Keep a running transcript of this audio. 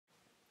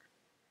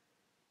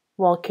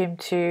Welcome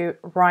to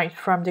Write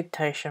from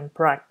Dictation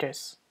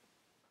Practice.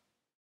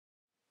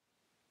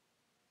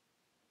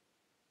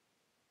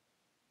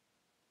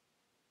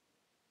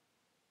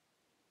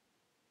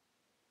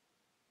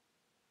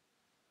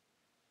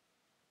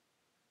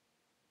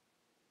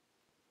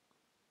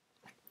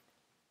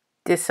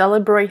 The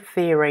celebrate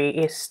theory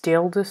is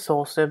still the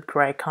source of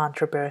great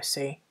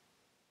controversy.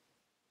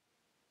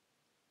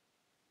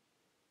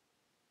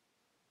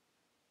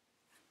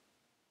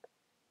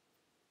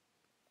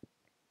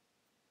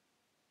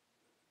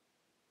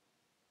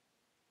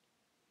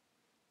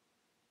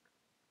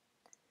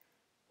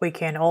 We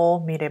can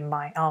all meet in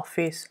my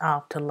office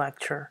after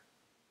lecture.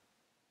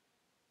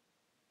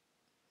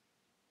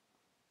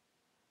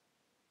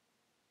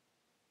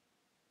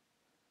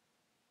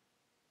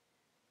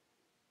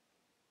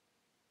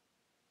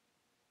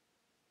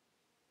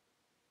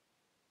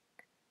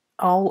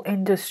 All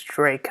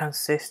industry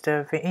consists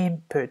of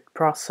input,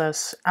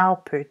 process,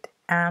 output,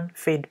 and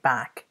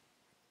feedback.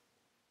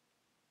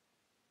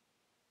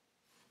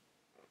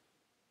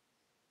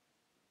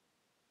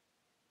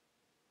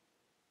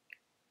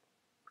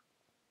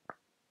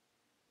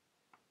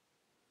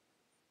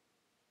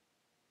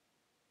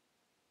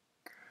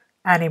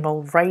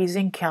 Animals raised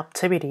in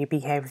captivity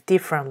behave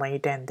differently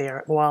than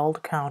their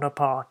wild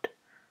counterpart.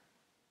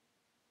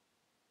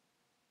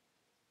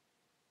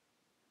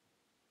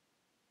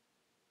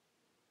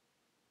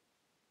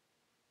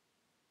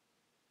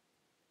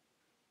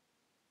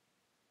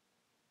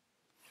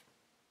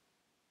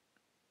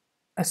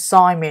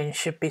 Assignments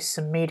should be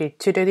submitted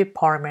to the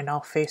department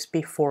office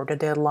before the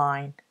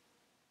deadline.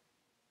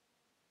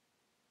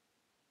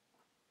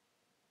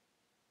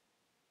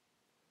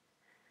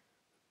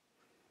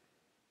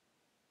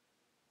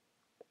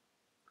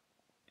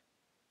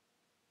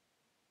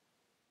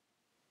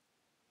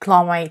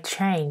 Climate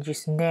change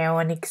is now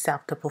an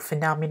acceptable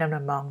phenomenon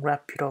among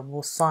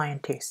reputable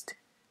scientists.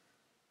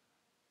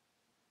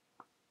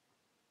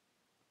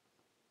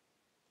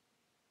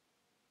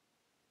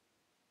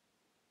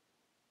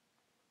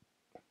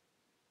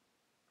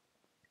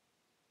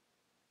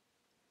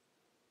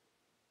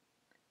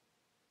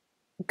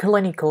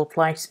 Clinical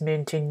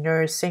placement in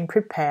nursing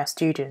prepares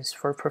students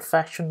for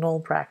professional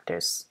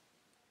practice.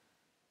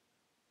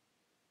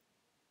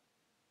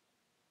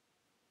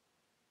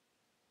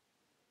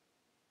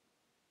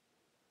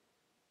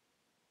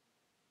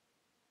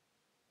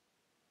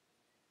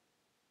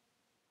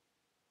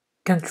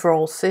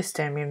 Control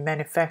system in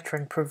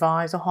manufacturing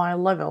provides high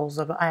levels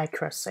of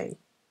accuracy.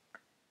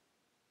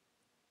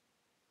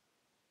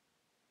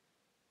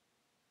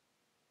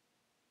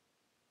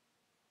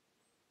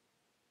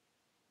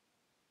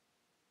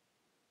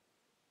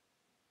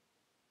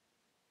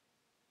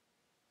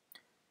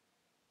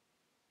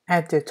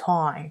 At the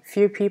time,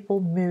 few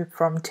people moved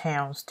from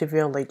towns to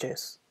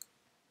villages.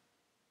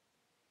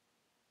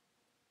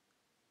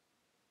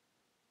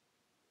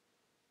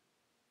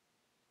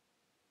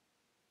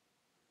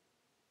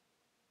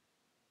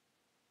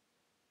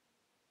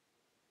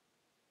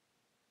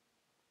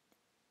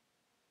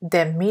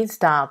 That means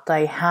that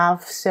they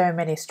have so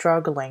many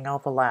struggling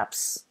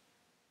overlaps.